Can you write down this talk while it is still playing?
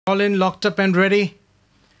All in, locked up and ready.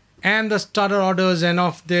 And the starter orders and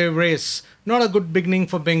off their race. Not a good beginning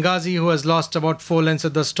for Benghazi, who has lost about 4 lengths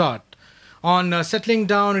at the start. On settling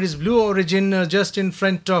down, it is Blue Origin just in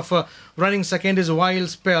front of running second is Wild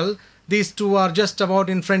Spell. These two are just about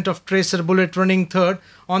in front of Tracer Bullet running third.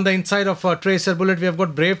 On the inside of Tracer Bullet, we have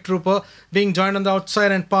got Brave Trooper being joined on the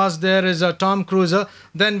outside, and past there is Tom Cruiser.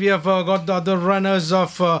 Then we have got the other runners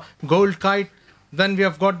of Gold Kite. Then we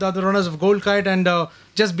have got the other runners of Gold Kite, and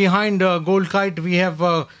just behind Gold Kite we have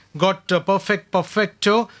got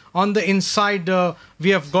Perfecto. On the inside we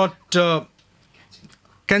have got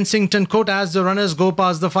Kensington Court as the runners go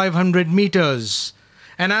past the 500 meters.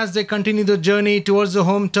 And as they continue the journey towards the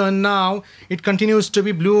home turn now, it continues to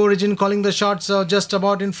be Blue Origin calling the shots just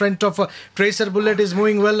about in front of Tracer Bullet is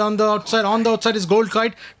moving well on the outside. On the outside is Gold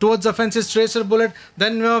Kite. Towards the fence is Tracer Bullet.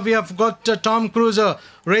 Then we have got Tom Cruiser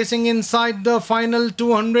racing inside the final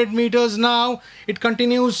 200 meters now. It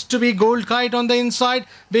continues to be Gold Kite on the inside,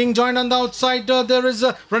 being joined on the outside. There is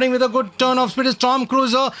running with a good turn of speed is Tom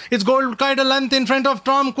Cruiser. It's Gold Kite a length in front of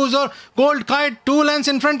Tom Cruiser. Gold Kite 2 lengths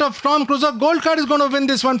in front of Tom Cruiser. Gold Kite is going to win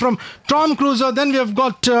this one from Tom Cruiser. Then we have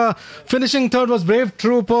got finishing third was Brave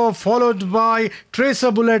Trooper, followed by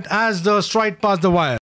Tracer Bullet as the stride past the wire.